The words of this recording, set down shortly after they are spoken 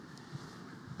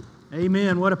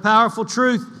Amen. What a powerful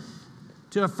truth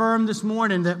to affirm this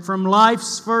morning, that from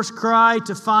life's first cry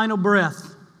to final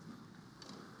breath,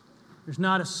 there's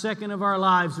not a second of our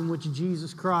lives in which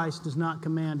Jesus Christ does not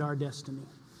command our destiny.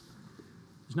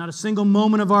 There's not a single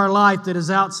moment of our life that is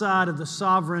outside of the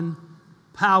sovereign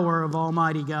power of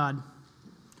Almighty God.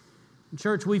 In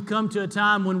church, we've come to a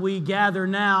time when we gather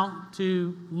now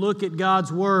to look at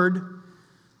God's Word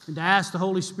and to ask the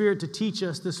Holy Spirit to teach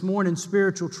us this morning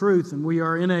spiritual truth. And we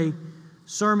are in a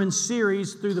sermon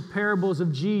series through the parables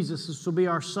of Jesus. This will be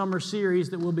our summer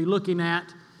series that we'll be looking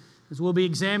at as we'll be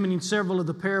examining several of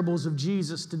the parables of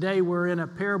Jesus. Today we're in a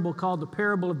parable called the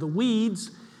parable of the weeds,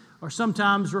 or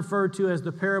sometimes referred to as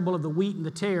the parable of the wheat and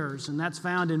the tares. And that's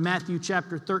found in Matthew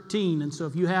chapter 13. And so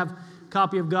if you have a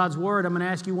copy of God's Word, I'm going to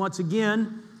ask you once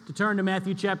again to turn to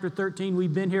Matthew chapter 13.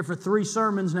 We've been here for 3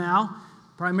 sermons now,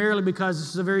 primarily because this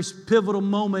is a very pivotal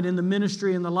moment in the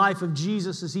ministry and the life of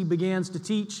Jesus as He begins to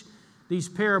teach these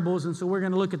parables. And so we're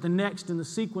going to look at the next in the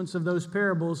sequence of those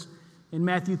parables in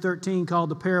Matthew 13 called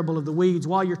the parable of the weeds.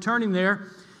 While you're turning there,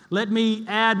 let me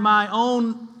add my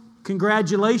own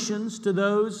congratulations to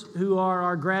those who are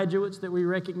our graduates that we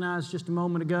recognized just a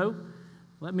moment ago.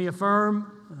 Let me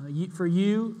affirm for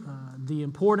you the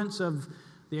importance of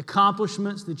the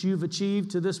accomplishments that you've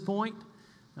achieved to this point.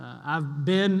 I've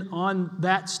been on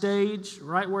that stage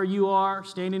right where you are,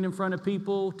 standing in front of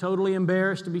people, totally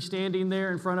embarrassed to be standing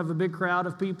there in front of a big crowd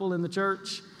of people in the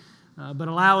church, but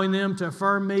allowing them to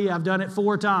affirm me. I've done it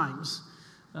 4 times.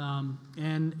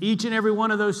 And each and every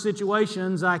one of those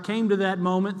situations, I came to that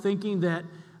moment thinking that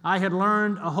I had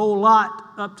learned a whole lot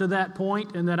up to that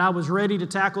point and that I was ready to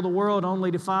tackle the world,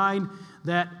 only to find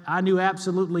that I knew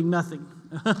absolutely nothing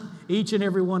each and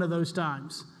every one of those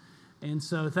times. And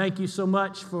so thank you so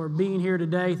much for being here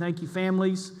today. Thank you,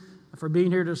 families, for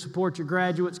being here to support your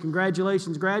graduates.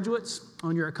 Congratulations, graduates,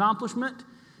 on your accomplishment.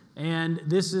 And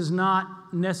this is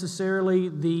not necessarily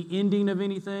the ending of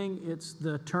anything. It's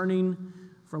the turning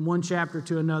from one chapter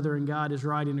to another, and God is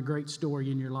writing a great story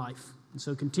in your life. And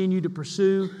so continue to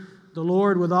pursue the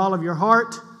Lord with all of your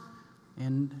heart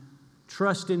and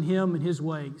trust in Him and His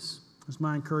ways. That's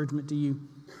my encouragement to you.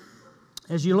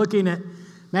 As you're looking at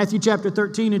Matthew chapter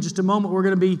 13, in just a moment, we're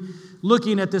going to be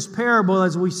looking at this parable,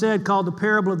 as we said, called the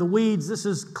parable of the weeds. This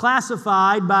is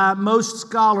classified by most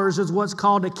scholars as what's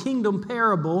called a kingdom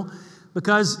parable,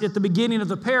 because at the beginning of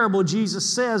the parable,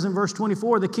 Jesus says in verse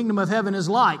 24, the kingdom of heaven is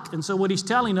like. And so what He's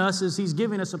telling us is He's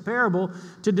giving us a parable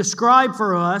to describe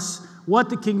for us what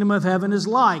the kingdom of heaven is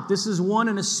like. This is one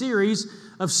in a series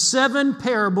of 7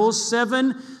 parables,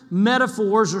 7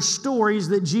 metaphors or stories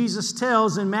that Jesus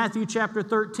tells in Matthew chapter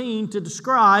 13 to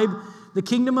describe the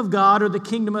kingdom of God or the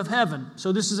kingdom of heaven.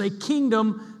 So this is a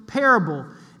kingdom parable.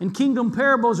 And kingdom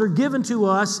parables are given to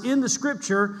us in the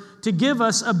Scripture to give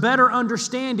us a better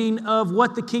understanding of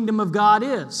what the kingdom of God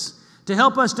is, to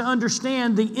help us to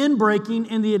understand the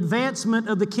inbreaking and the advancement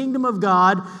of the kingdom of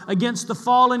God against the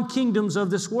fallen kingdoms of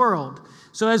this world.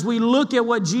 So as we look at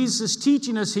what Jesus is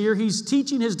teaching us here, He's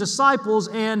teaching His disciples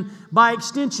and by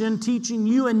extension teaching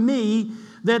you and me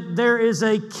that there is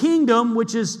a kingdom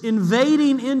which is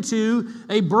invading into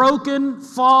a broken,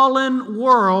 fallen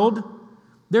world.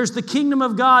 There's the kingdom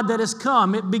of God that has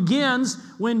come. It begins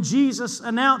when Jesus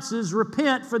announces,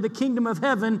 repent, for the kingdom of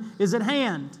heaven is at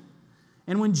hand.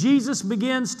 And when Jesus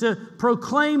begins to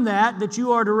proclaim that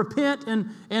you are to repent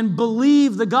and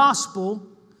believe the gospel,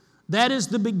 that is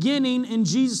the beginning in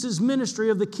Jesus' ministry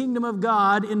of the kingdom of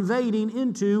God invading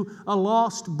into a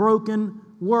lost, broken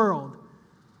world.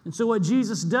 And so what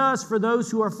Jesus does for those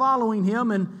who are following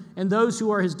Him and those who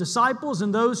are His disciples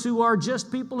and those who are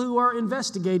just people who are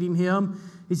investigating Him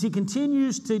is He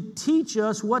continues to teach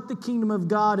us what the kingdom of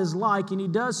God is like, and He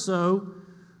does so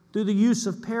through the use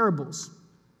of parables.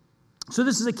 So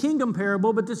this is a kingdom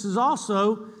parable, but this is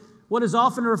also what is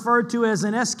often referred to as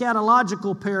an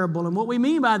eschatological parable. And what we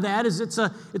mean by that is it's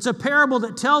a parable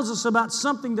that tells us about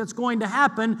something that's going to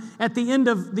happen at the end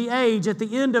of the age, at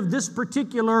the end of this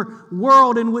particular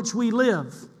world in which we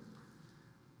live.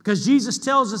 Because Jesus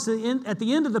tells us at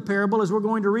the end of the parable, as we're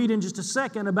going to read in just a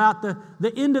second, about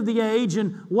the end of the age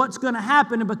and what's going to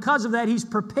happen. And because of that, He's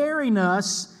preparing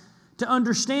us to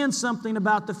understand something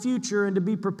about the future and to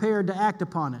be prepared to act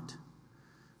upon it.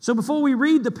 So before we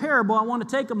read the parable, I want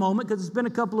to take a moment, because it's been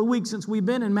a couple of weeks since we've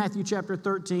been in Matthew chapter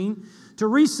 13, to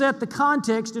reset the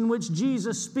context in which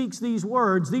Jesus speaks these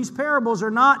words. These parables are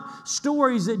not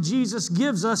stories that Jesus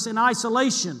gives us in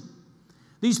isolation.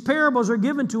 These parables are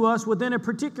given to us within a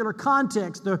particular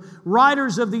context. The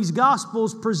writers of these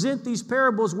Gospels present these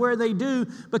parables where they do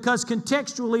because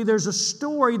contextually there's a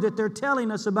story that they're telling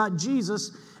us about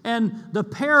Jesus and the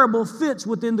parable fits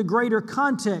within the greater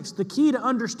context. The key to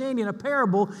understanding a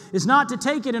parable is not to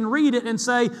take it and read it and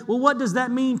say, well, what does that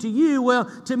mean to you? Well,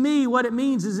 to me, what it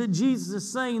means is that Jesus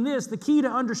is saying this. The key to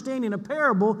understanding a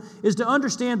parable is to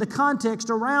understand the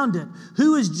context around it.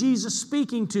 Who is Jesus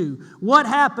speaking to? What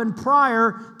happened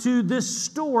prior to this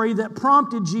story that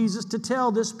prompted Jesus to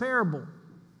tell this parable?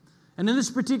 And in this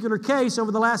particular case,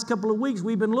 over the last couple of weeks,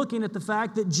 we've been looking at the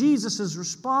fact that Jesus is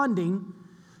responding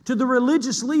to the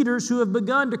religious leaders who have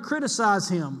begun to criticize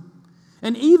him,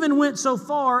 and even went so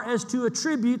far as to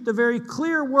attribute the very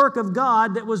clear work of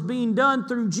God that was being done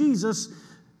through Jesus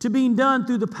to being done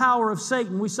through the power of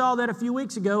Satan. We saw that a few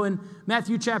weeks ago in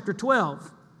Matthew chapter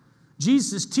 12.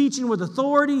 Jesus is teaching with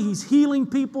authority. He's healing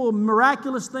people.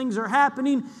 Miraculous things are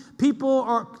happening.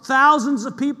 Thousands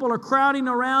of people are crowding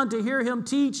around to hear him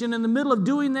teach. And in the middle of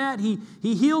doing that, he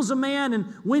heals a man. And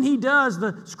when he does,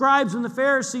 the scribes and the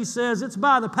Pharisees says it's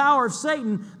by the power of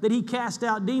Satan that he cast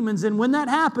out demons. And when that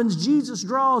happens, Jesus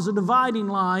draws a dividing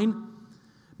line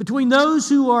between those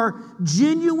who are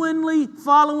genuinely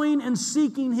following and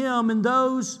seeking him and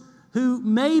those who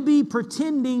may be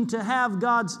pretending to have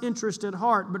God's interest at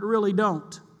heart, but really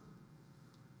don't.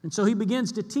 And so he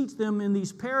begins to teach them in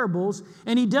these parables,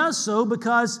 and he does so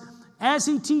because as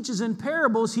he teaches in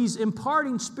parables, he's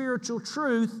imparting spiritual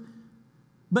truth,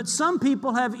 but some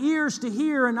people have ears to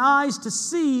hear and eyes to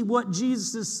see what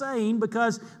Jesus is saying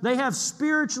because they have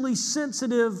spiritually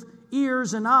sensitive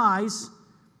ears and eyes,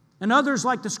 and others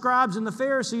like the scribes and the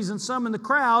Pharisees and some in the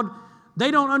crowd, they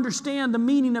don't understand the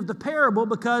meaning of the parable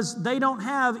because they don't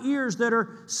have ears that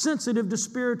are sensitive to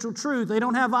spiritual truth. They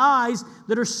don't have eyes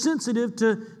that are sensitive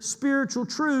to spiritual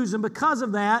truths. And because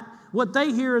of that, what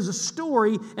they hear is a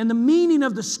story, and the meaning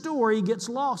of the story gets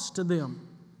lost to them.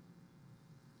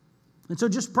 And so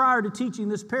just prior to teaching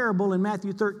this parable in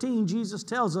Matthew 13, Jesus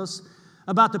tells us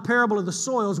about the parable of the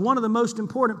soils, one of the most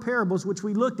important parables which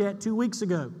we looked at 2 weeks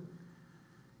ago.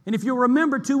 And if you'll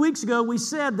remember 2 weeks ago, we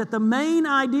said that the main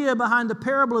idea behind the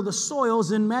parable of the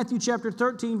soils in Matthew chapter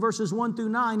 13, verses 1 through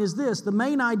 9 is this. The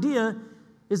main idea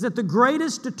is that the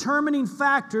greatest determining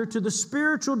factor to the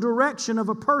spiritual direction of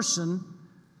a person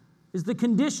is the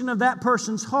condition of that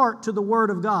person's heart to the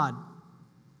Word of God.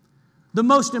 The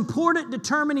most important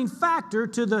determining factor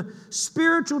to the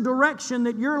spiritual direction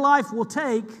that your life will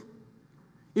take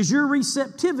is your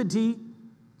receptivity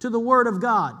to the Word of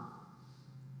God.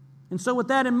 And so with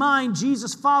that in mind,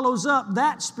 Jesus follows up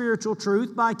that spiritual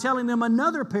truth by telling them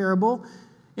another parable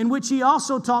in which he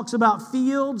also talks about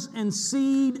fields and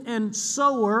seed and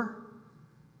sower,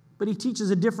 but he teaches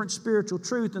a different spiritual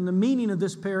truth, and the meaning of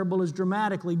this parable is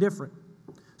dramatically different.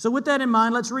 So with that in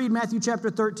mind, let's read Matthew chapter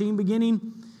 13,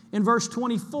 beginning in verse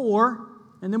 24,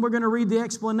 and then we're going to read the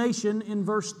explanation in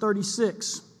verse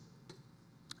 36.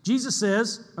 Jesus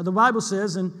says, or the Bible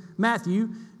says in Matthew,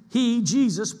 he,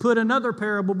 Jesus, put another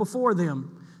parable before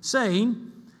them,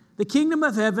 saying, the kingdom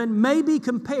of heaven may be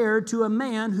compared to a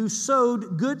man who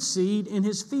sowed good seed in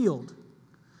his field.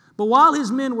 But while his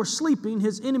men were sleeping,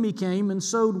 his enemy came and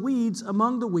sowed weeds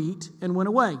among the wheat and went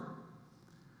away.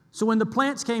 So when the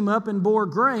plants came up and bore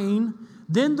grain,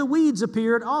 then the weeds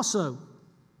appeared also.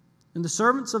 And the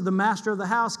servants of the master of the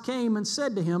house came and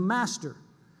said to him, Master,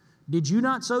 did you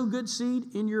not sow good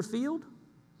seed in your field?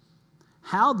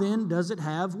 How then does it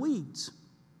have weeds?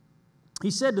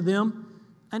 He said to them,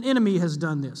 an enemy has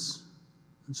done this.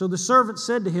 And so the servant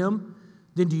said to him,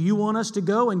 then do you want us to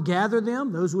go and gather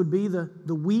them? Those would be the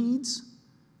weeds.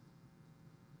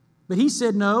 But he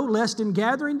said, no, lest in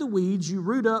gathering the weeds you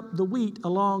root up the wheat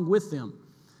along with them.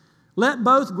 Let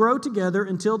both grow together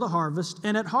until the harvest,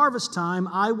 and at harvest time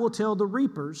I will tell the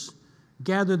reapers,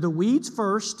 gather the weeds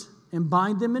first and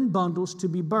bind them in bundles to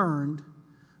be burned,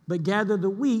 but gather the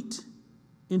wheat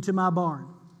into my barn.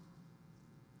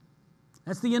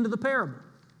 That's the end of the parable.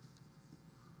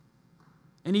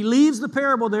 And he leaves the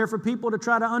parable there for people to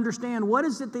try to understand what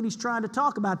is it that he's trying to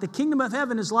talk about. The kingdom of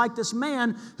heaven is like this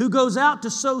man who goes out to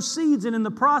sow seeds, and in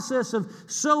the process of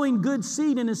sowing good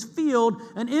seed in his field,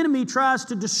 an enemy tries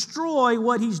to destroy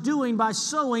what he's doing by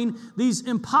sowing these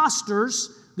imposters,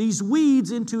 these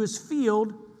weeds into his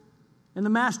field. And the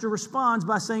master responds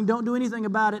by saying, don't do anything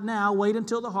about it now. Wait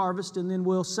until the harvest, and then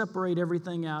we'll separate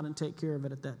everything out and take care of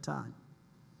it at that time.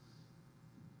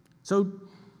 So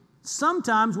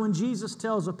sometimes when Jesus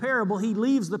tells a parable, he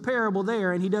leaves the parable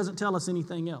there and he doesn't tell us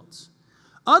anything else.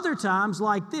 Other times,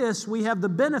 like this, we have the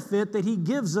benefit that he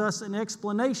gives us an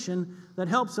explanation that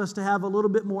helps us to have a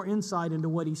little bit more insight into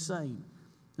what he's saying.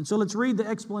 And so let's read the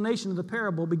explanation of the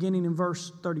parable beginning in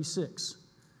verse 36.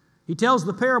 He tells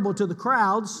the parable to the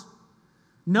crowds,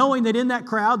 knowing that in that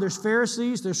crowd there's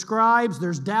Pharisees, there's scribes,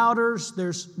 there's doubters,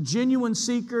 there's genuine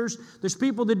seekers, there's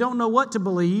people that don't know what to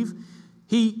believe,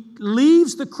 he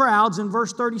leaves the crowds in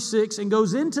verse 36 and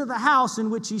goes into the house in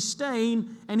which he's staying,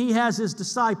 and he has his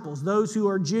disciples, those who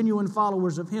are genuine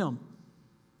followers of him.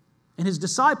 And his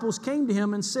disciples came to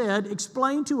him and said,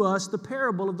 "Explain to us the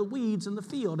parable of the weeds in the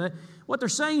field." What they're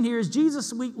saying here is,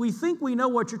 Jesus, we think we know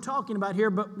what you're talking about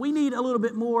here, but we need a little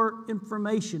bit more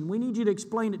information. We need you to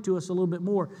explain it to us a little bit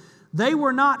more. They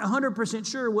were not 100%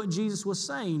 sure what Jesus was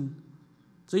saying.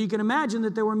 So you can imagine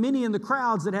that there were many in the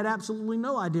crowds that had absolutely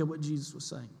no idea what Jesus was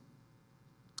saying.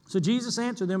 So Jesus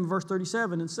answered them in verse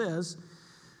 37 and says,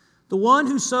 "The one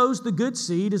who sows the good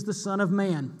seed is the Son of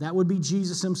Man." That would be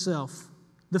Jesus himself.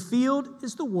 "The field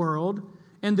is the world,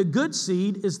 and the good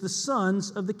seed is the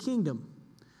sons of the kingdom.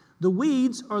 The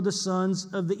weeds are the sons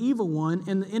of the evil one,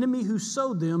 and the enemy who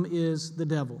sowed them is the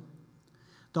devil.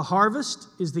 The harvest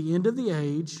is the end of the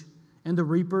age, and the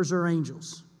reapers are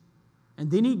angels." And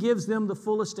then he gives them the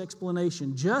fullest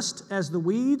explanation. "Just as the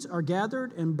weeds are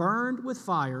gathered and burned with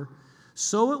fire,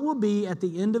 so it will be at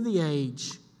the end of the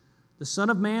age. The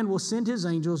Son of Man will send his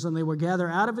angels, and they will gather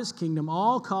out of his kingdom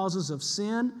all causes of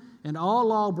sin and all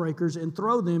lawbreakers and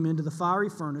throw them into the fiery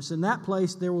furnace. In that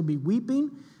place there will be weeping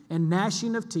and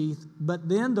gnashing of teeth, but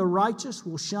then the righteous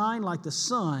will shine like the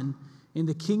sun in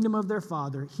the kingdom of their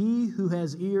Father. He who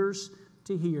has ears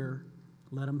to hear,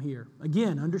 let him hear."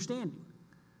 Again, understanding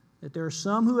that there are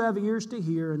some who have ears to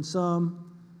hear and some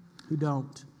who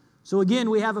don't. So again,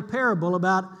 we have a parable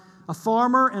about a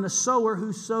farmer and a sower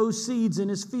who sows seeds in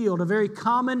his field, a very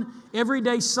common,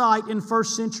 everyday sight in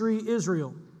first century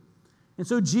Israel. And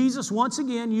so Jesus, once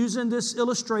again, using this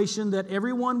illustration that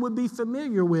everyone would be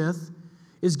familiar with,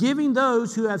 is giving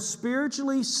those who have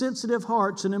spiritually sensitive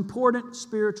hearts an important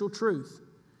spiritual truth.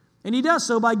 And he does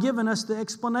so by giving us the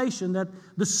explanation that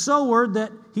the sower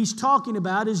that he's talking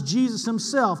about is Jesus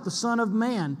himself, the Son of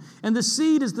Man. And the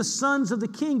seed is the sons of the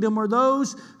kingdom, or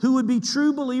those who would be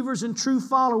true believers and true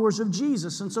followers of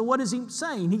Jesus. And so what is he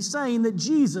saying? He's saying that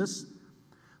Jesus,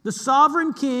 the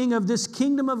sovereign king of this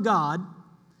kingdom of God,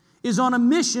 is on a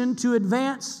mission to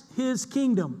advance his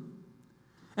kingdom.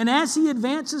 And as he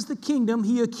advances the kingdom,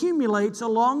 he accumulates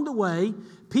along the way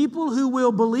people who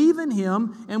will believe in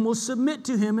him and will submit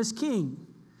to him as king.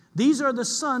 These are the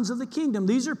sons of the kingdom.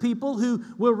 These are people who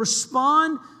will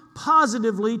respond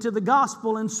positively to the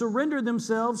gospel and surrender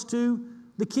themselves to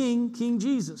the king, King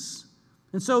Jesus.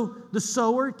 And so the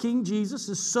sower, King Jesus,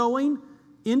 is sowing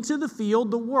into the field,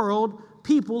 the world,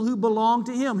 people who belong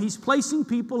to him. He's placing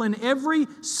people in every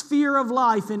sphere of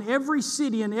life, in every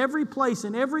city, in every place,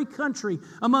 in every country,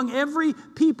 among every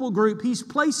people group. He's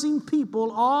placing people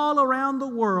all around the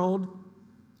world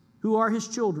who are his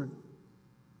children.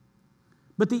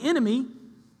 But the enemy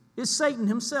is Satan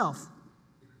himself.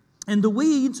 And the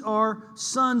weeds are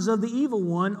sons of the evil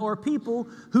one, or people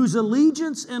whose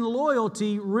allegiance and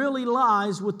loyalty really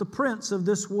lies with the prince of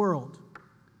this world.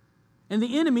 And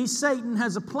the enemy, Satan,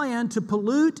 has a plan to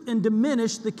pollute and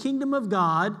diminish the kingdom of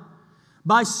God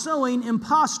by sowing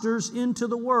impostors into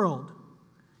the world.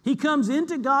 He comes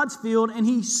into God's field and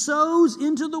he sows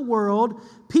into the world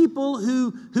people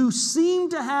who seem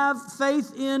to have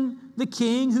faith in the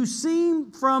king, who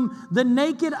seem from the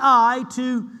naked eye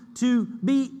to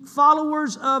be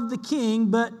followers of the king,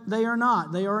 but they are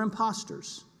not. They are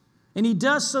impostors. And he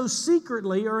does so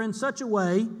secretly, or in such a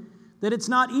way that it's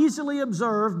not easily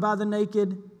observed by the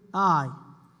naked eye.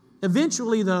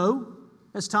 Eventually, though,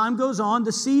 as time goes on,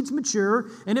 the seeds mature,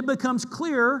 and it becomes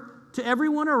clear to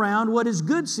everyone around what is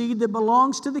good seed that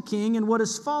belongs to the king and what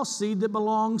is false seed that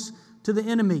belongs to the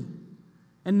enemy.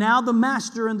 And now the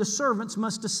master and the servants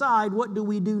must decide, what do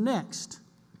we do next?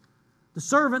 The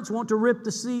servants want to rip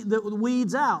the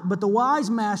weeds out, but the wise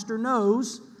master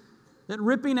knows that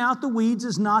ripping out the weeds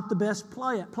is not the best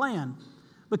plan.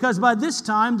 Because by this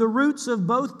time, the roots of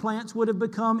both plants would have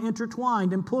become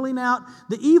intertwined, and pulling out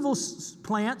the evil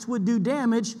plants would do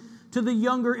damage to the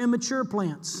younger, immature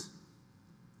plants.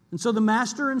 And so the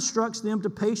master instructs them to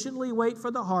patiently wait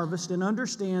for the harvest and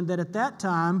understand that at that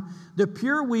time, the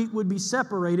pure wheat would be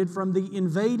separated from the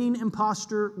invading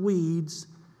impostor weeds,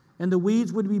 and the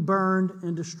weeds would be burned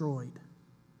and destroyed.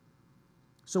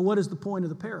 So what is the point of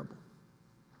the parable?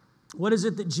 What is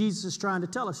it that Jesus is trying to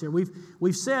tell us here?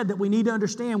 We've said that we need to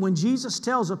understand when Jesus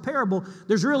tells a parable,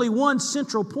 there's really one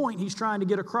central point he's trying to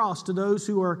get across to those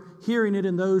who are hearing it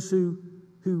and those who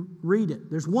read it.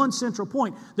 There's one central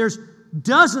point. There's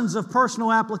dozens of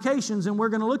personal applications, and we're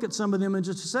going to look at some of them in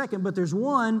just a second, but there's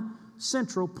one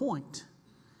central point.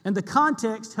 And the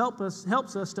context helps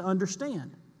us to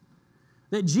understand.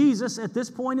 that Jesus, at this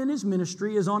point in His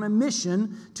ministry, is on a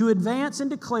mission to advance and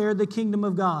declare the kingdom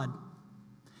of God.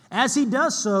 As He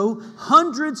does so,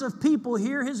 hundreds of people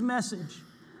hear His message.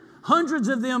 Hundreds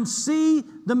of them see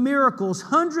the miracles.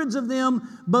 Hundreds of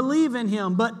them believe in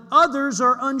Him, but others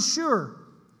are unsure.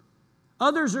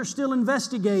 Others are still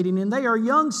investigating, and they are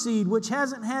young seed which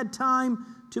hasn't had time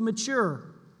to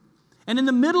mature. And in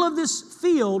the middle of this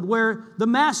field where the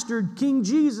Master, King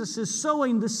Jesus, is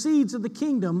sowing the seeds of the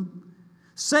kingdom,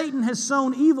 Satan has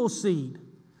sown evil seed.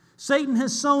 Satan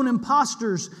has sown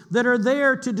imposters that are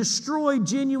there to destroy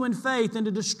genuine faith and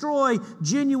to destroy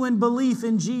genuine belief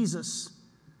in Jesus.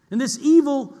 And this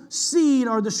evil seed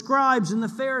are the scribes and the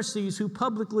Pharisees who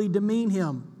publicly demean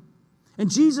Him.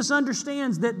 And Jesus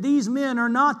understands that these men are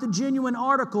not the genuine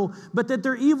article, but that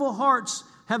their evil hearts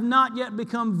have not yet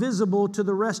become visible to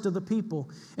the rest of the people.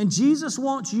 And Jesus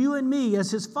wants you and me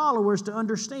as His followers to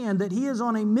understand that He is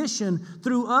on a mission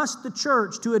through us, the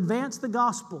church, to advance the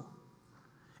gospel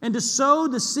and to sow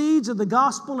the seeds of the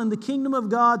gospel and the kingdom of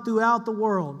God throughout the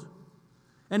world.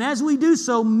 And as we do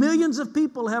so, millions of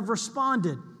people have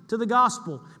responded to the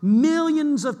gospel.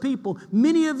 Millions of people,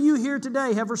 many of you here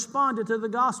today have responded to the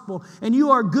gospel, and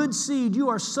you are good seed. You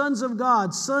are sons of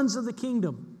God, sons of the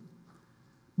kingdom.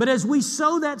 But as we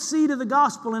sow that seed of the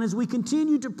gospel and as we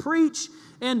continue to preach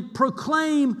and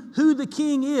proclaim who the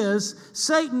King is,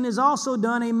 Satan has also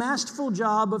done a masterful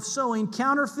job of sowing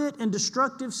counterfeit and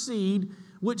destructive seed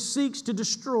which seeks to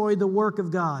destroy the work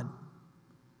of God.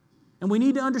 And we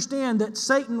need to understand that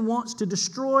Satan wants to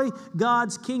destroy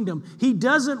God's kingdom. He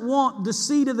doesn't want the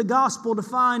seed of the gospel to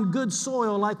find good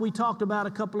soil like we talked about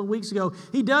a couple of weeks ago.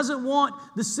 He doesn't want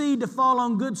the seed to fall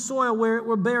on good soil where it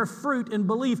will bear fruit and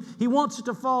belief. He wants it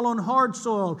to fall on hard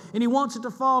soil, and he wants it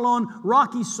to fall on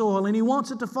rocky soil, and he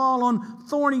wants it to fall on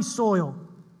thorny soil.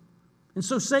 And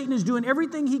so Satan is doing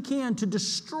everything he can to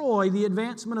destroy the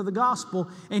advancement of the gospel,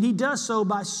 and he does so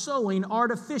by sowing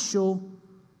artificial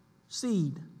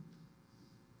seed.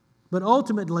 But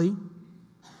ultimately,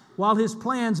 while his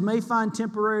plans may find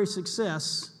temporary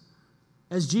success,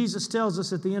 as Jesus tells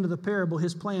us at the end of the parable,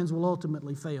 his plans will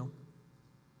ultimately fail.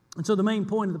 And so the main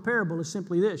point of the parable is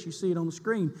simply this. You see it on the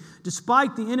screen.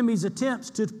 Despite the enemy's attempts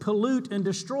to pollute and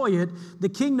destroy it, the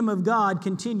kingdom of God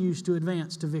continues to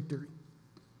advance to victory.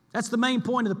 That's the main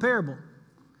point of the parable.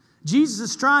 Jesus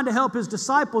is trying to help his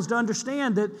disciples to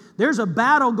understand that there's a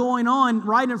battle going on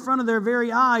right in front of their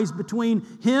very eyes between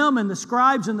him and the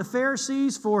scribes and the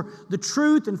Pharisees for the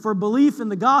truth and for belief in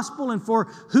the gospel and for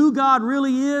who God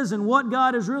really is and what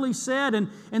God has really said.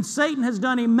 And Satan has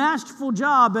done a masterful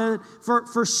job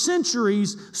for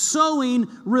centuries sowing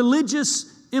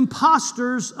religious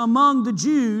imposters among the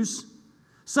Jews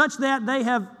such that they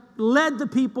have led the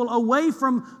people away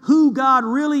from who God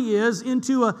really is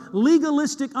into a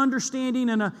legalistic understanding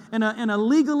and a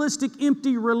legalistic,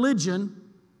 empty religion.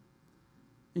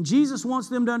 And Jesus wants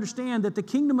them to understand that the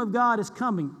kingdom of God is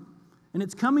coming, and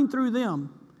it's coming through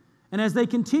them. And as they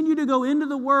continue to go into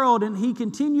the world and He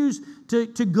continues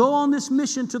to go on this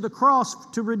mission to the cross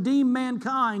to redeem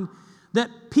mankind, that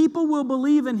people will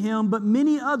believe in Him, but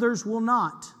many others will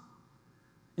not.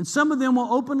 And some of them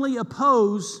will openly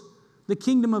oppose the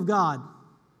kingdom of God.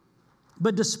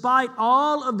 But despite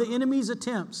all of the enemy's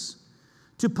attempts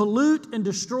to pollute and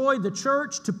destroy the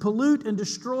church, to pollute and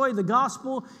destroy the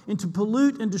gospel, and to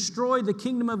pollute and destroy the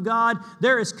kingdom of God,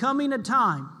 there is coming a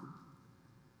time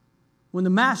when the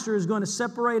Master is going to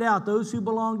separate out those who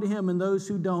belong to Him and those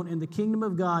who don't, and the kingdom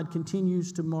of God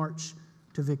continues to march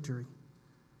to victory.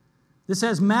 This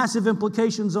has massive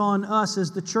implications on us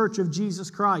as the church of Jesus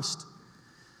Christ.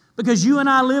 Because you and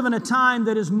I live in a time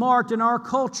that is marked in our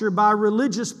culture by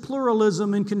religious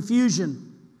pluralism and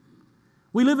confusion.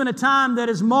 We live in a time that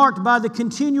is marked by the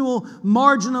continual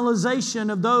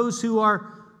marginalization of those who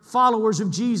are followers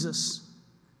of Jesus.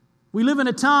 We live in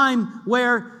a time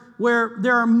where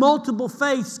there are multiple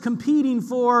faiths competing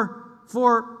for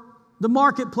the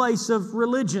marketplace of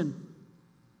religion.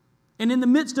 And in the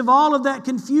midst of all of that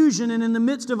confusion and in the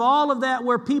midst of all of that,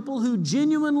 where people who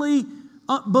genuinely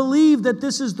believe that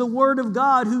this is the Word of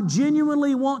God, who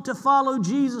genuinely want to follow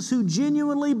Jesus, who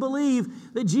genuinely believe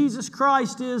that Jesus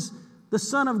Christ is the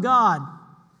Son of God.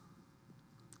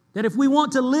 That if we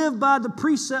want to live by the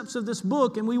precepts of this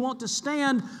book and we want to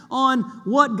stand on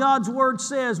what God's Word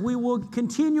says, we will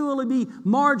continually be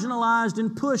marginalized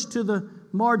and pushed to the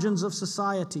margins of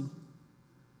society.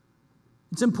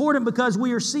 It's important because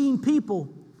we are seeing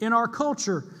people in our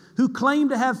culture who claim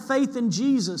to have faith in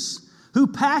Jesus, who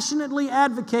passionately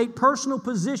advocate personal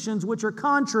positions which are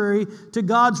contrary to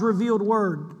God's revealed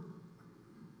Word.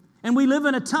 And we live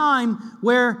in a time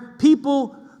where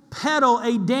people peddle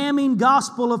a damning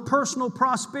gospel of personal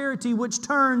prosperity which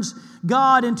turns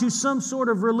God into some sort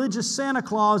of religious Santa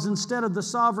Claus instead of the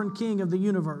sovereign King of the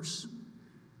universe.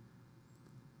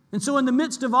 And so in the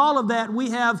midst of all of that, we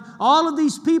have all of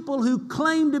these people who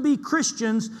claim to be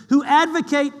Christians, who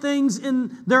advocate things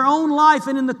in their own life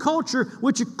and in the culture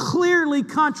which clearly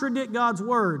contradict God's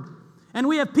Word. And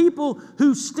we have people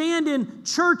who stand in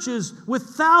churches with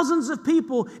thousands of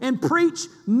people and preach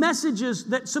messages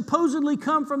that supposedly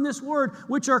come from this Word,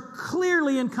 which are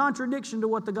clearly in contradiction to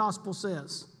what the gospel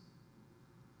says.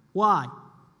 Why?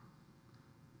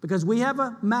 Because we have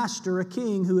a master, a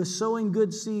king, who is sowing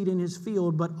good seed in his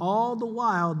field, but all the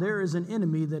while there is an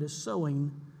enemy that is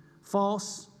sowing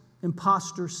false,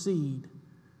 impostor seed,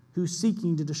 who's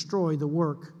seeking to destroy the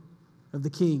work of the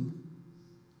king.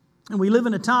 And we live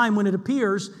in a time when it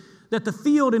appears that the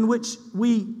field in which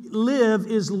we live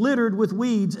is littered with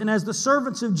weeds. And as the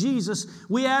servants of Jesus,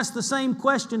 we ask the same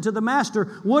question to the Master: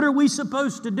 what are we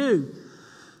supposed to do?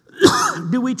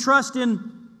 Do we trust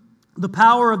in the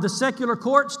power of the secular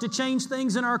courts to change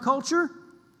things in our culture?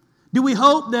 Do we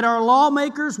hope that our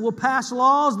lawmakers will pass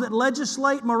laws that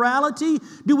legislate morality?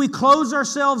 Do we close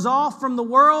ourselves off from the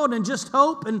world and just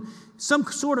hope and some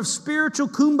sort of spiritual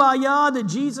kumbaya that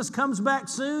Jesus comes back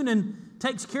soon and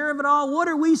takes care of it all? What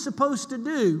are we supposed to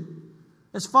do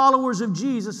as followers of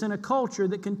Jesus in a culture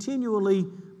that continually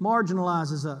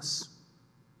marginalizes us?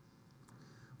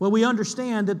 Well, we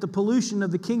understand that the pollution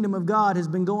of the kingdom of God has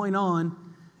been going on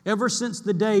ever since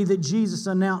the day that Jesus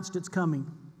announced its coming.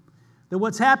 That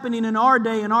what's happening in our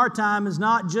day and our time is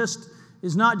not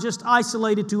just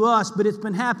isolated to us, but it's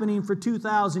been happening for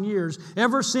 2,000 years.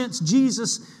 Ever since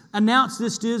Jesus announced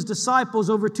this to His disciples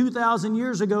over 2,000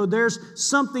 years ago, there's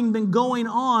something been going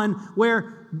on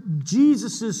where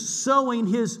Jesus is sowing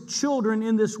His children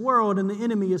in this world and the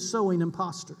enemy is sowing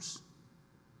imposters.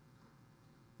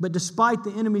 But despite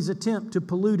the enemy's attempt to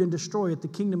pollute and destroy it, the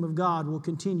kingdom of God will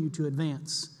continue to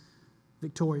advance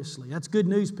victoriously. That's good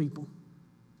news, people.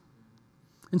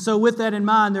 And so with that in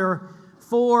mind, there are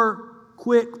 4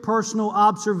 quick personal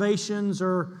observations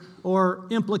or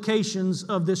implications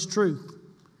of this truth.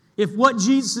 If what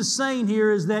Jesus is saying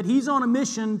here is that He's on a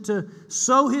mission to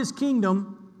sow His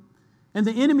kingdom and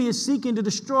the enemy is seeking to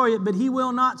destroy it, but He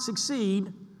will not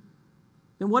succeed,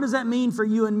 then what does that mean for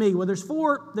you and me? Well, there's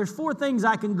four things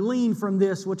I can glean from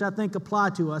this which I think apply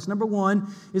to us. Number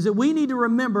one is that we need to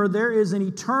remember there is an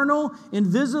eternal,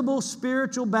 invisible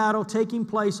spiritual battle taking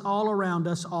place all around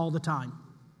us all the time.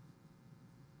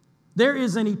 There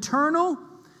is an eternal,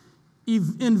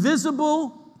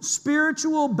 invisible,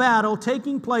 spiritual battle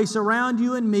taking place around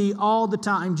you and me all the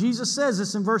time. Jesus says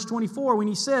this in verse 24 when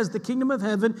He says, "The kingdom of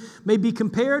heaven may be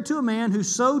compared to a man who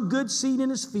sowed good seed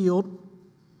in his field,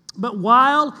 but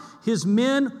while his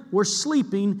men were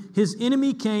sleeping, his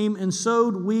enemy came and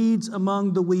sowed weeds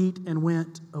among the wheat and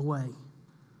went away."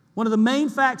 One of the main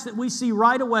facts that we see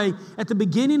right away at the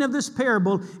beginning of this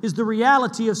parable is the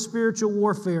reality of spiritual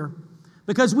warfare.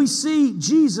 Because we see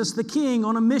Jesus, the King,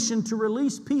 on a mission to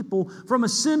release people from a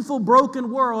sinful,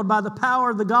 broken world by the power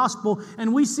of the gospel,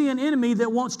 and we see an enemy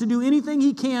that wants to do anything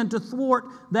he can to thwart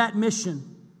that mission.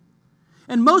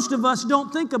 And most of us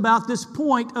don't think about this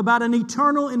point about an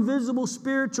eternal, invisible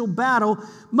spiritual battle.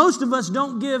 Most of us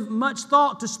don't give much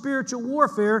thought to spiritual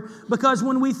warfare because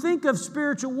when we think of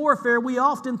spiritual warfare, we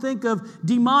often think of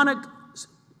demonic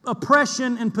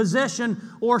oppression and possession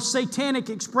or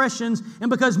satanic expressions. And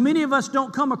because many of us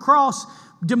don't come across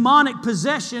demonic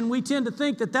possession, we tend to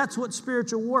think that that's what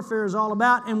spiritual warfare is all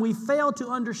about. And we fail to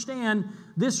understand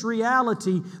this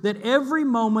reality that every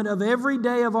moment of every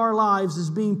day of our lives is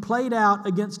being played out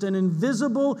against an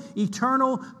invisible,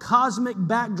 eternal, cosmic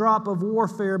backdrop of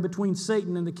warfare between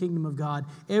Satan and the kingdom of God.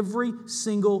 Every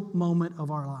single moment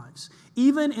of our lives.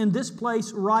 Even in this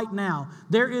place right now,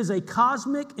 there is a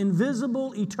cosmic,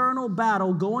 invisible, eternal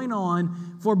battle going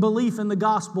on for belief in the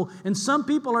gospel. And some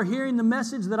people are hearing the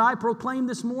message that I proclaimed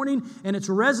this morning, and it's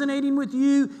resonating with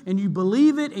you, and you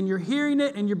believe it, and you're hearing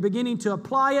it, and you're beginning to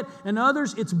apply it. And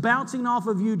others, it's bouncing off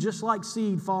of you just like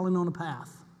seed falling on a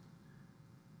path.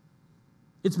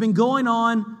 It's been going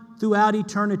on throughout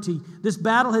eternity. This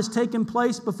battle has taken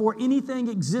place before anything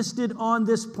existed on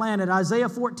this planet. Isaiah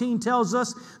 14 tells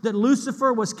us that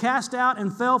Lucifer was cast out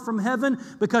and fell from heaven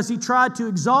because he tried to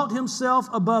exalt himself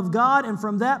above God. And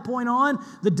from that point on,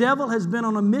 the devil has been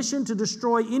on a mission to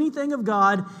destroy anything of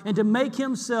God and to make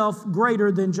himself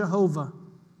greater than Jehovah.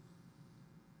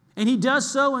 And he does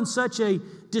so in such a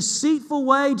deceitful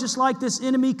way, just like this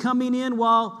enemy coming in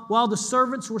while the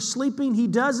servants were sleeping. He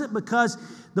does it because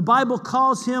the Bible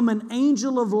calls him an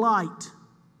angel of light.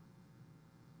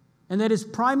 and that his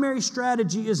primary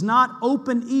strategy is not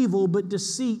open evil, but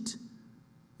deceit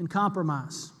and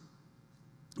compromise.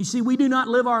 You see, we do not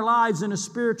live our lives in a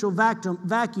spiritual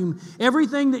vacuum.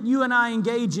 Everything that you and I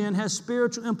engage in has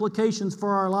spiritual implications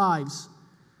for our lives.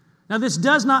 Now, this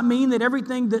does not mean that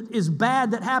everything that is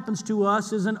bad that happens to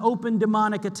us is an open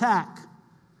demonic attack.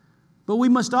 But we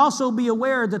must also be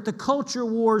aware that the culture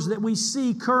wars that we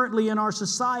see currently in our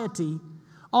society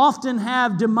often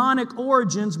have demonic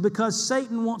origins because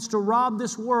Satan wants to rob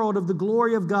this world of the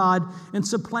glory of God and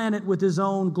supplant it with his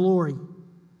own glory.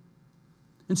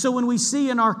 And so when we see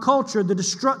in our culture the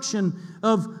destruction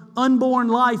of unborn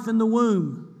life in the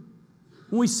womb,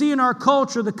 when we see in our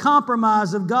culture the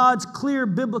compromise of God's clear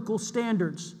biblical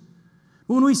standards,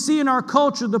 when we see in our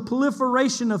culture the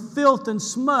proliferation of filth and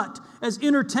smut as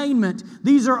entertainment,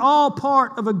 these are all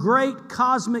part of a great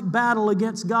cosmic battle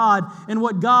against God and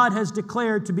what God has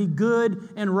declared to be good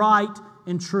and right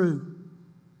and true.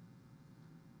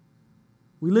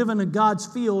 We live in a God's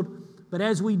field, but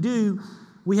as we do,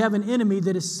 we have an enemy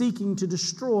that is seeking to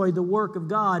destroy the work of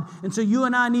God. And so you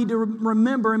and I need to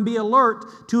remember and be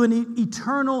alert to an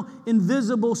eternal,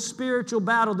 invisible, spiritual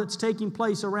battle that's taking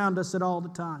place around us at all the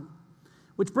time.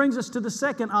 Which brings us to the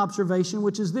second observation,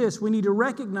 which is this: we need to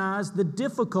recognize the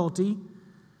difficulty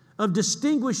of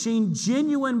distinguishing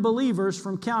genuine believers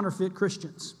from counterfeit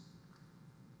Christians.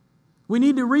 We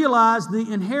need to realize the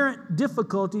inherent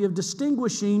difficulty of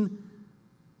distinguishing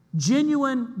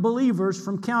genuine believers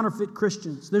from counterfeit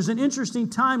Christians. There's an interesting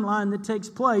timeline that takes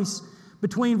place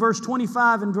between verse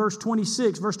 25 and verse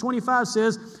 26. Verse 25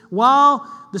 says, while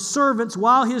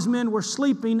his men were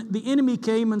sleeping, the enemy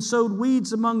came and sowed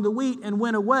weeds among the wheat and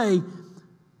went away.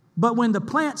 But when the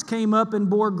plants came up and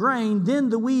bore grain, then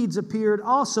the weeds appeared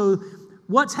also.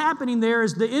 What's happening there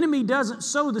is the enemy doesn't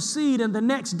sow the seed and the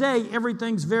next day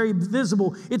everything's very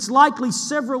visible. It's likely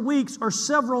several weeks or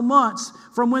several months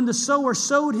from when the sower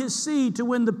sowed his seed to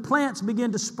when the plants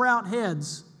begin to sprout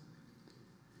heads.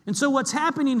 And so what's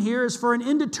happening here is for an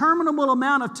indeterminable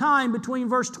amount of time between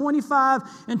verse 25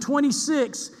 and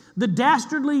 26, the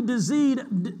dastardly deed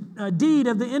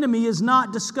of the enemy is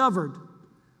not discovered.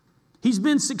 He's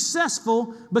been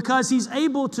successful because he's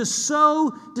able to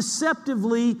sow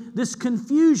deceptively this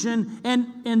confusion,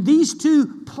 and these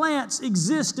two plants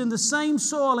exist in the same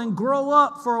soil and grow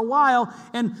up for a while,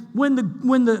 and when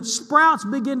the sprouts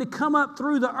begin to come up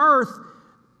through the earth,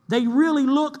 they really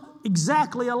look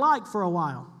exactly alike for a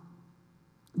while.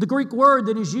 The Greek word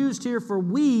that is used here for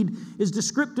weed is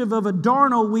descriptive of a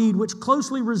darnel weed, which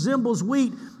closely resembles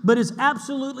wheat, but is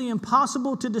absolutely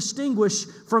impossible to distinguish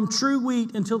from true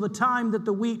wheat until the time that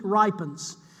the wheat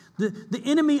ripens. The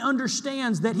enemy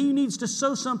understands that he needs to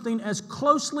sow something as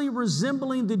closely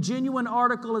resembling the genuine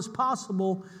article as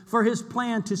possible for his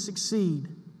plan to succeed.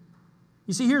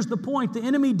 You see, here's the point. The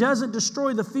enemy doesn't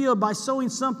destroy the field by sowing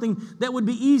something that would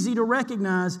be easy to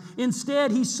recognize.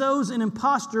 Instead, he sows an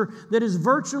imposture that is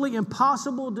virtually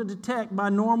impossible to detect by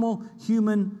normal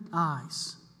human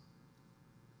eyes.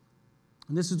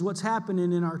 And this is what's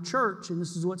happening in our church, and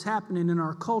this is what's happening in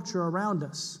our culture around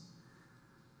us.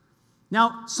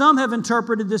 Now, some have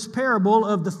interpreted this parable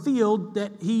of the field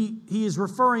that he is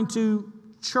referring to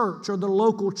church or the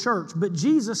local church. But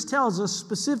Jesus tells us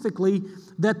specifically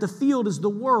that the field is the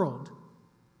world.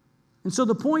 And so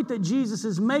the point that Jesus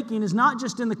is making is not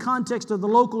just in the context of the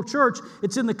local church,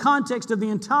 it's in the context of the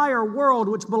entire world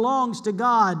which belongs to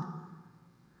God.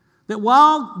 That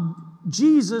while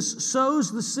Jesus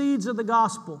sows the seeds of the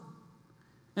gospel,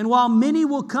 and while many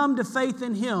will come to faith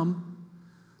in Him,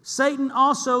 Satan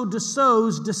also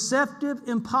sows deceptive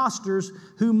imposters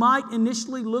who might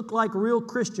initially look like real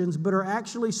Christians but are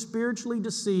actually spiritually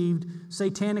deceived,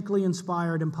 satanically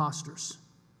inspired imposters.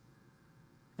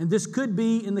 And this could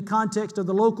be in the context of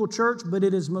the local church, but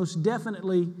it is most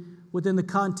definitely within the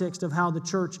context of how the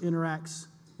church interacts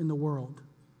in the world.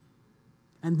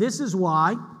 And this is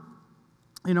why,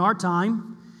 in our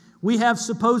time, we have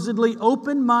supposedly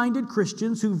open-minded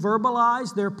Christians who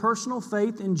verbalize their personal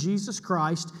faith in Jesus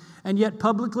Christ and yet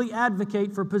publicly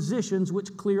advocate for positions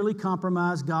which clearly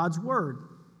compromise God's Word.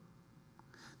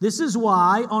 This is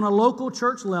why, on a local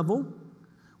church level,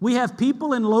 we have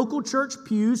people in local church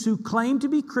pews who claim to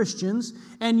be Christians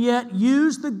and yet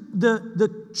use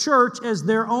the church as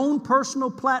their own personal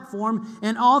platform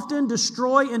and often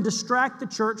destroy and distract the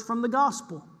church from the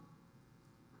gospel.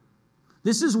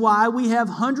 This is why we have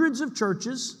hundreds of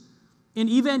churches in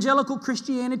evangelical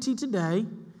Christianity today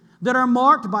that are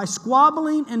marked by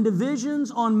squabbling and divisions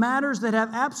on matters that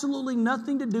have absolutely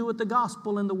nothing to do with the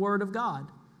gospel and the Word of God.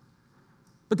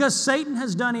 Because Satan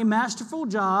has done a masterful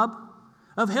job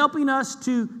of helping us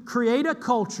to create a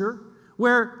culture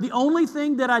where the only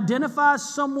thing that identifies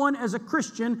someone as a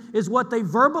Christian is what they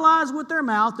verbalize with their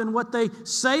mouth and what they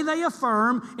say they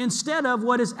affirm, instead of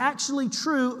what is actually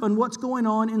true and what's going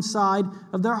on inside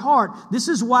of their heart. This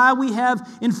is why we have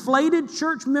inflated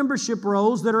church membership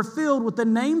rolls that are filled with the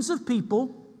names of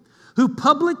people who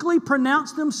publicly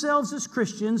pronounce themselves as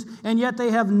Christians, and yet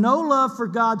they have no love for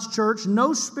God's church,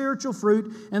 no spiritual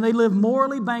fruit, and they live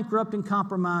morally bankrupt and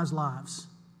compromised lives.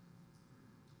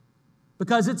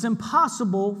 Because it's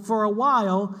impossible for a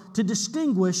while to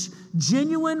distinguish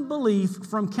genuine belief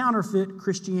from counterfeit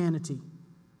Christianity.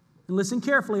 And listen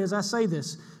carefully as I say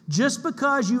this. Just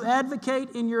because you advocate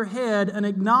in your head an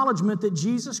acknowledgement that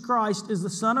Jesus Christ is the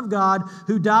Son of God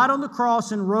who died on the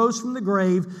cross and rose from the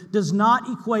grave does not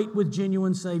equate with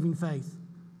genuine saving faith.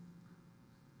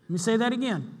 Let me say that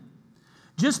again.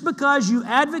 Just because you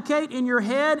advocate in your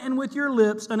head and with your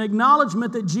lips an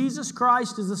acknowledgement that Jesus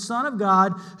Christ is the Son of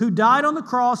God who died on the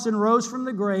cross and rose from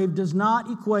the grave does not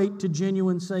equate to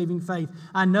genuine saving faith.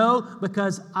 I know,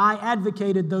 because I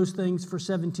advocated those things for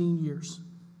 17 years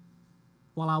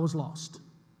while I was lost.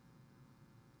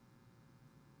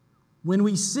 When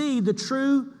we see the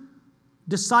true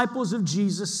disciples of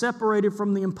Jesus separated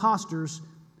from the imposters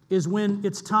is when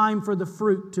it's time for the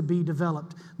fruit to be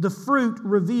developed. The fruit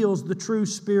reveals the true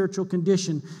spiritual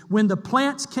condition. When the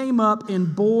plants came up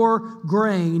and bore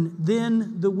grain,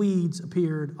 then the weeds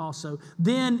appeared also.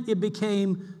 Then it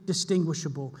became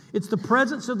distinguishable. It's the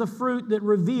presence of the fruit that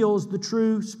reveals the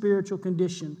true spiritual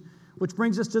condition. Which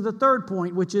brings us to the third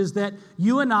point, which is that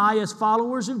you and I, as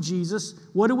followers of Jesus,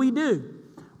 what do?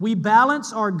 We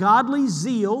balance our godly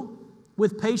zeal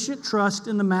with patient trust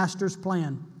in the Master's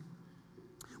plan.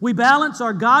 We balance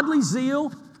our godly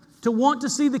zeal to want to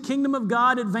see the kingdom of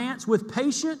God advance with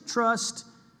patient trust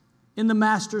in the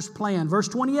Master's plan. Verse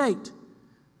 28,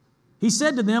 he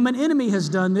said to them, an enemy has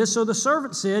done this. So the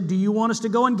servant said, do you want us to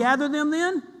go and gather them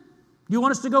then? Do you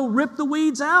want us to go rip the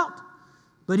weeds out?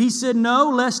 But he said, no,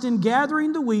 lest in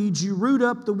gathering the weeds you root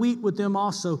up the wheat with them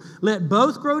also. Let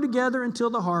both grow together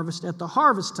until the harvest. At the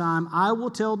harvest time I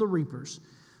will tell the reapers,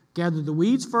 gather the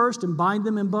weeds first and bind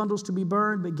them in bundles to be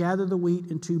burned, but gather the wheat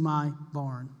into my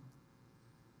barn.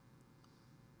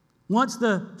 Once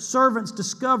the servants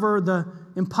discover the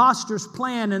impostor's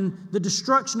plan and the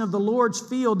destruction of the Lord's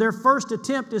field, their first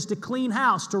attempt is to clean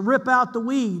house, to rip out the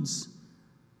weeds.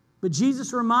 But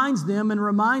Jesus reminds them and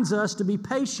reminds us to be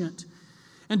patient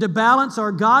and to balance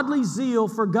our godly zeal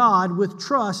for God with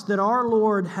trust that our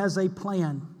Lord has a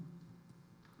plan.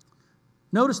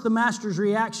 Notice the Master's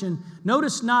reaction.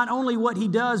 Notice not only what he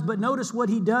does, but notice what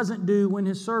he doesn't do when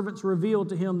his servants reveal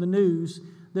to him the news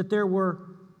that there were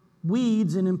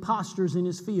weeds and impostors in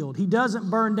his field. He doesn't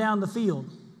burn down the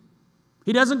field.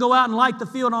 He doesn't go out and light the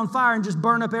field on fire and just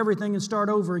burn up everything and start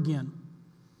over again.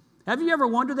 Have you ever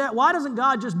wondered that? Why doesn't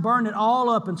God just burn it all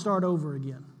up and start over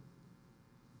again?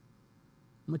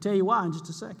 I'm going to tell you why in just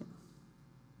a second.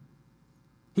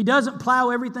 He doesn't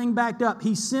plow everything back up.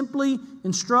 He simply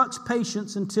instructs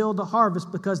patience until the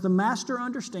harvest, because the Master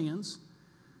understands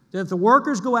that if the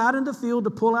workers go out in the field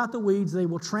to pull out the weeds, they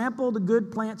will trample the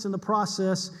good plants in the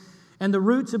process, and the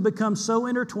roots have become so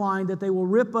intertwined that they will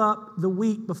rip up the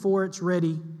wheat before it's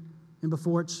ready and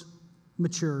before it's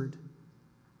matured.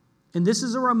 And this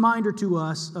is a reminder to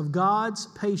us of God's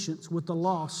patience with the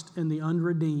lost and the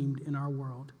unredeemed in our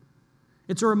world.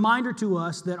 It's a reminder to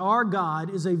us that our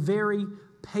God is a very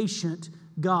patient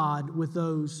God with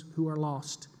those who are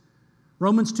lost.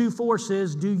 Romans 2:4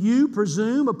 says, do you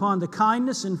presume upon the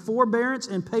kindness and forbearance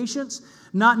and patience,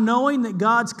 not knowing that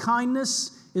God's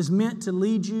kindness is meant to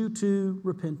lead you to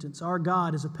repentance? Our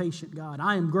God is a patient God.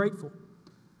 I am grateful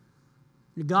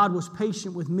that God was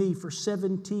patient with me for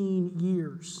 17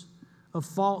 years of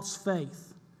false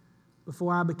faith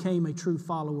before I became a true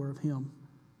follower of Him.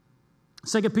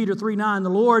 2 Peter 3:9, the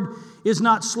Lord is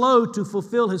not slow to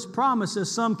fulfill His promise, as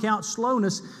some count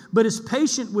slowness, but is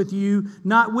patient with you,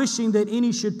 not wishing that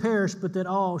any should perish, but that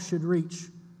all should reach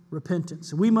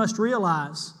repentance. We must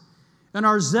realize in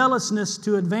our zealousness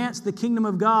to advance the kingdom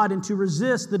of God and to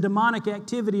resist the demonic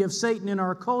activity of Satan in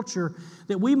our culture,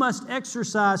 that we must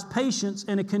exercise patience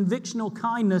and a convictional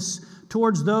kindness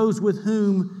towards those with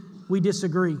whom we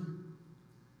disagree.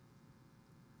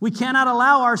 We cannot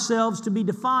allow ourselves to be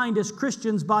defined as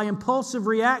Christians by impulsive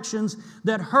reactions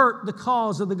that hurt the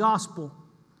cause of the gospel,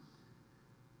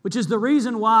 which is the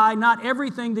reason why not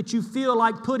everything that you feel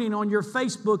like putting on your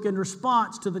Facebook in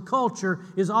response to the culture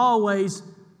is always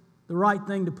the right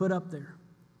thing to put up there.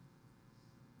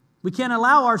 We can't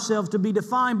allow ourselves to be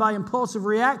defined by impulsive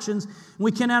reactions.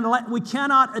 We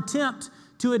cannot attempt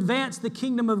to advance the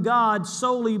kingdom of God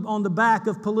solely on the back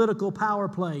of political power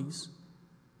plays.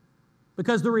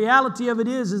 Because the reality of it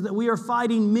is that we are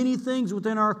fighting many things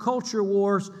within our culture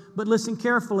wars, but listen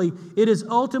carefully. It is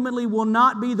ultimately will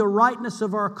not be the rightness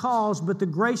of our cause, but the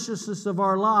graciousness of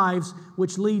our lives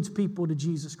which leads people to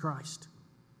Jesus Christ.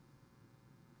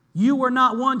 You were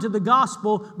not won to the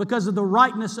gospel because of the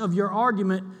rightness of your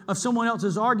argument, of someone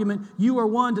else's argument. You are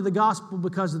won to the gospel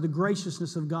because of the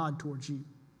graciousness of God towards you.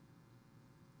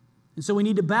 And so we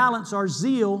need to balance our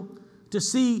zeal to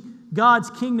see God's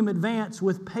kingdom advance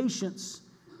with patience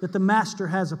that the Master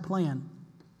has a plan.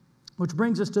 Which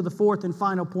brings us to the fourth and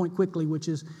final point quickly, which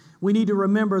is we need to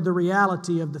remember the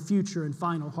reality of the future and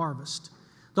final harvest.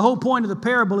 The whole point of the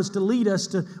parable is to lead us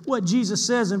to what Jesus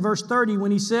says in verse 30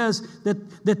 when He says that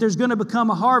there's going to become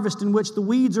a harvest in which the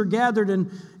weeds are gathered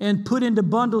and put into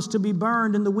bundles to be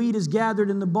burned, and the wheat is gathered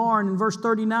in the barn. In verse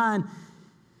 39,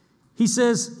 He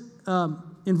says,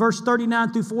 in verse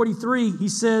 39 through 43, He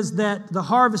says that the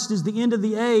harvest is the end of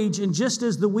the age, and just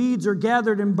as the weeds are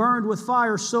gathered and burned with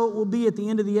fire, so it will be at the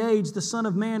end of the age. The Son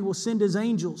of Man will send His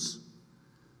angels,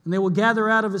 and they will gather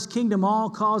out of His kingdom all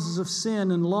causes of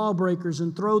sin and lawbreakers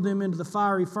and throw them into the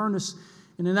fiery furnace.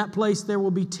 And in that place there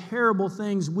will be terrible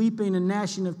things, weeping and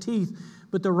gnashing of teeth,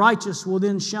 but the righteous will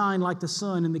then shine like the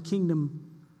sun in the kingdom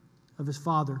of His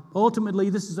Father.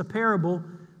 Ultimately, this is a parable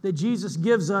that Jesus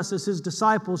gives us as His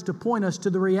disciples to point us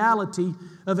to the reality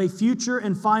of a future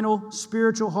and final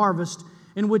spiritual harvest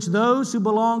in which those who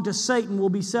belong to Satan will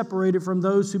be separated from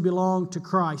those who belong to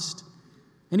Christ.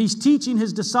 And He's teaching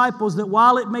His disciples that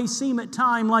while it may seem at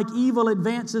times like evil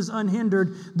advances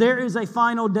unhindered, there is a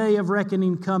final day of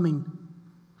reckoning coming.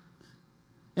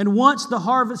 And once the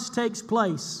harvest takes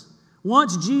place,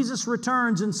 once Jesus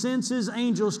returns and sends His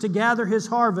angels to gather His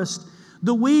harvest,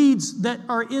 the weeds that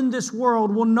are in this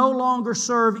world will no longer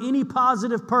serve any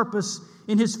positive purpose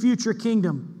in His future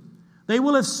kingdom. They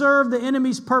will have served the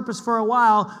enemy's purpose for a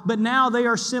while, but now they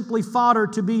are simply fodder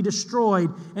to be destroyed.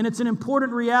 And it's an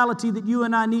important reality that you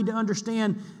and I need to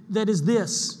understand, that is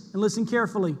this, and listen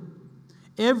carefully.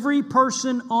 Every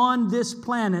person on this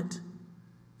planet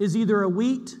is either a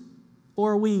wheat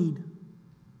or a weed.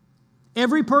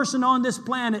 Every person on this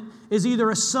planet is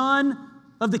either a son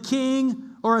of the King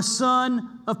or a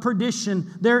son of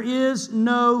perdition. There is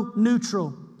no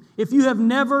neutral. If you have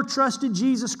never trusted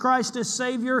Jesus Christ as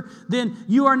Savior, then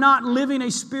you are not living a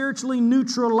spiritually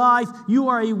neutral life. You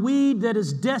are a weed that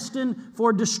is destined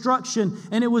for destruction.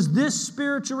 And it was this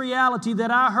spiritual reality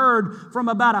that I heard from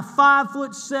about a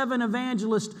 5'7"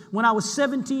 evangelist when I was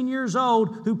 17 years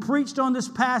old, who preached on this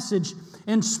passage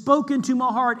and spoke into my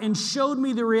heart and showed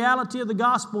me the reality of the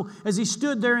gospel as he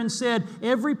stood there and said,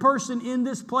 every person in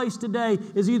this place today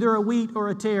is either a wheat or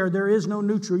a tare. There is no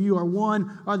neutral. You are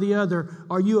one or the other.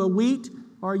 Are you a wheat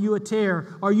or are you a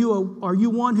tare? Are you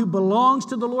one who belongs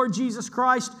to the Lord Jesus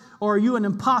Christ, or are you an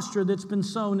imposter that's been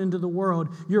sown into the world?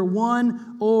 You're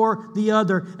one or the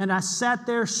other. And I sat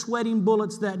there sweating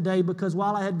bullets that day because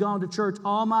while I had gone to church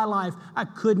all my life, I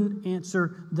couldn't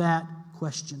answer that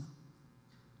question.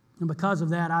 And because of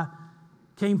that, I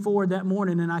came forward that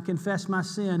morning and I confessed my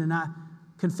sin and I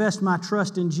confessed my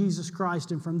trust in Jesus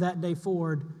Christ. And from that day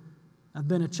forward, I've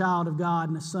been a child of God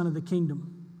and a son of the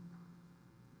kingdom.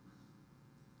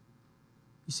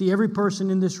 You see, every person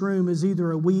in this room is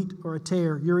either a wheat or a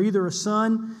tare. You're either a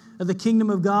son of the kingdom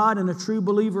of God and a true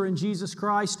believer in Jesus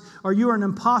Christ, or you are an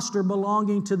imposter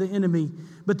belonging to the enemy.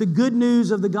 But the good news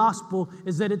of the gospel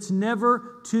is that it's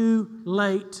never too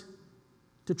late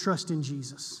to trust in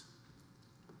Jesus.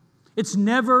 It's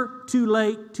never too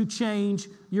late to change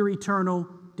your eternal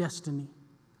destiny.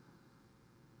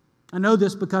 I know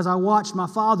this because I watched my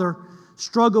father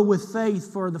struggle with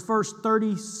faith for the first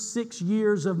 36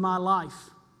 years of my life,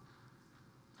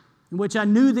 in which I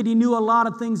knew that he knew a lot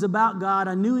of things about God.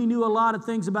 I knew he knew a lot of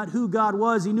things about who God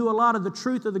was. He knew a lot of the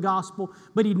truth of the gospel,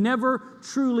 but he never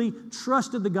truly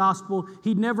trusted the gospel.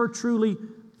 He never truly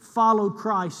followed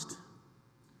Christ.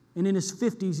 And in his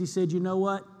 50s, he said, you know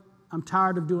what? I'm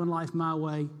tired of doing life my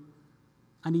way.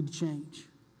 I need to change.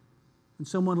 And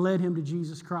someone led him to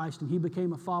Jesus Christ, and he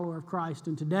became a follower of Christ.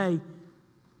 And today,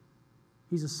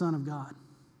 he's a son of God.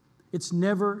 It's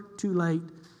never too late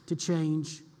to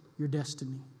change your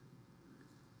destiny.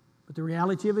 But the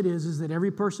reality of it is that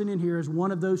every person in here is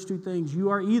one of those two things. You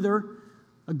are either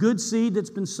a good seed that's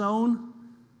been sown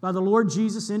by the Lord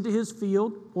Jesus into his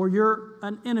field, or you're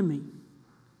an enemy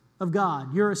of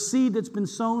God. You're a seed that's been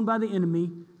sown by the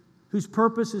enemy, whose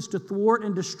purpose is to thwart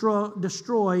and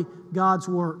destroy God's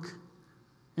work.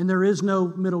 And there is no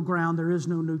middle ground. There is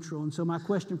no neutral. And so my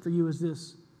question for you is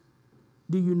this.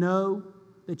 Do you know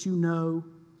that you know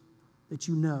that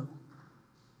you know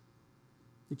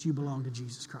that you belong to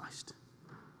Jesus Christ?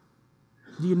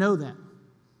 Do you know that?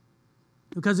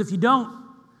 Because if you don't,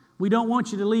 we don't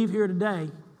want you to leave here today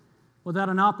without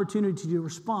an opportunity to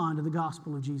respond to the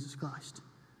gospel of Jesus Christ.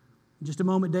 In just a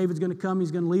moment, David's going to come.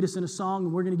 He's going to lead us in a song,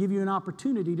 and we're going to give you an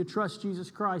opportunity to trust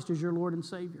Jesus Christ as your Lord and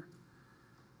Savior.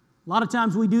 A lot of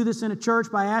times we do this in a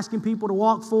church by asking people to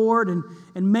walk forward,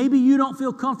 and maybe you don't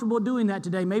feel comfortable doing that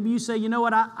today. Maybe you say, you know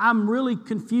what, I'm really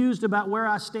confused about where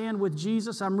I stand with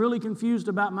Jesus. I'm really confused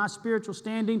about my spiritual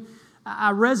standing.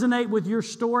 I resonate with your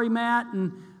story, Matt,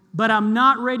 but I'm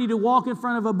not ready to walk in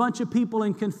front of a bunch of people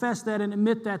and confess that and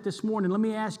admit that this morning. Let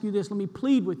me ask you this. Let me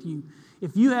plead with you.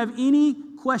 If you have any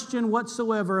question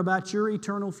whatsoever about your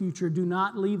eternal future, do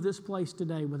not leave this place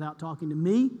today without talking to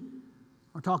me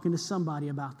or talking to somebody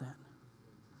about that.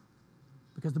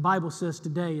 Because the Bible says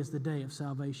today is the day of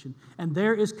salvation. And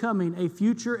there is coming a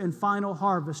future and final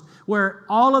harvest where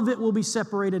all of it will be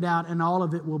separated out and all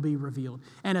of it will be revealed.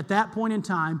 And at that point in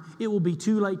time, it will be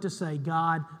too late to say,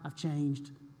 God, I've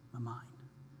changed my mind.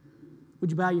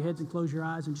 Would you bow your heads and close your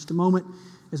eyes in just a moment?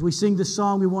 As we sing this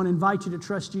song, we want to invite you to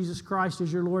trust Jesus Christ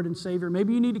as your Lord and Savior.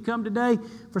 Maybe you need to come today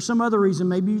for some other reason.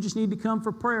 Maybe you just need to come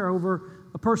for prayer over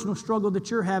a personal struggle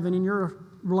that you're having in your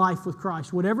life with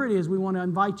Christ. Whatever it is, we want to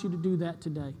invite you to do that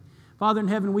today. Father in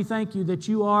heaven, we thank you that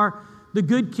you are the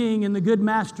good King and the good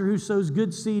Master who sows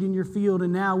good seed in your field.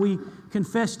 And now we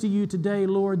confess to you today,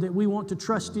 Lord, that we want to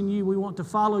trust in you. We want to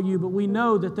follow you. But we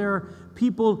know that there are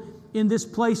people in this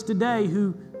place today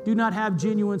who do not have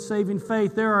genuine saving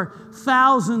faith. There are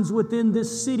thousands within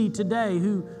this city today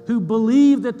who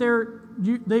believe that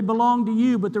they belong to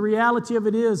you, but the reality of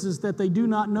it is that they do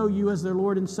not know you as their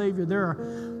Lord and Savior. There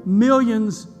are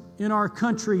millions in our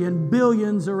country and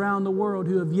billions around the world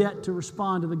who have yet to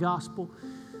respond to the gospel.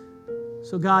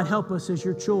 So God, help us as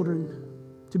your children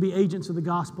to be agents of the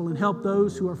gospel and help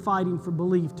those who are fighting for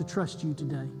belief to trust you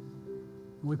today.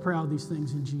 And we pray all these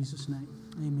things in Jesus' name.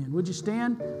 Amen. Would you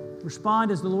stand?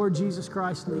 Respond as the Lord Jesus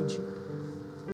Christ leads you.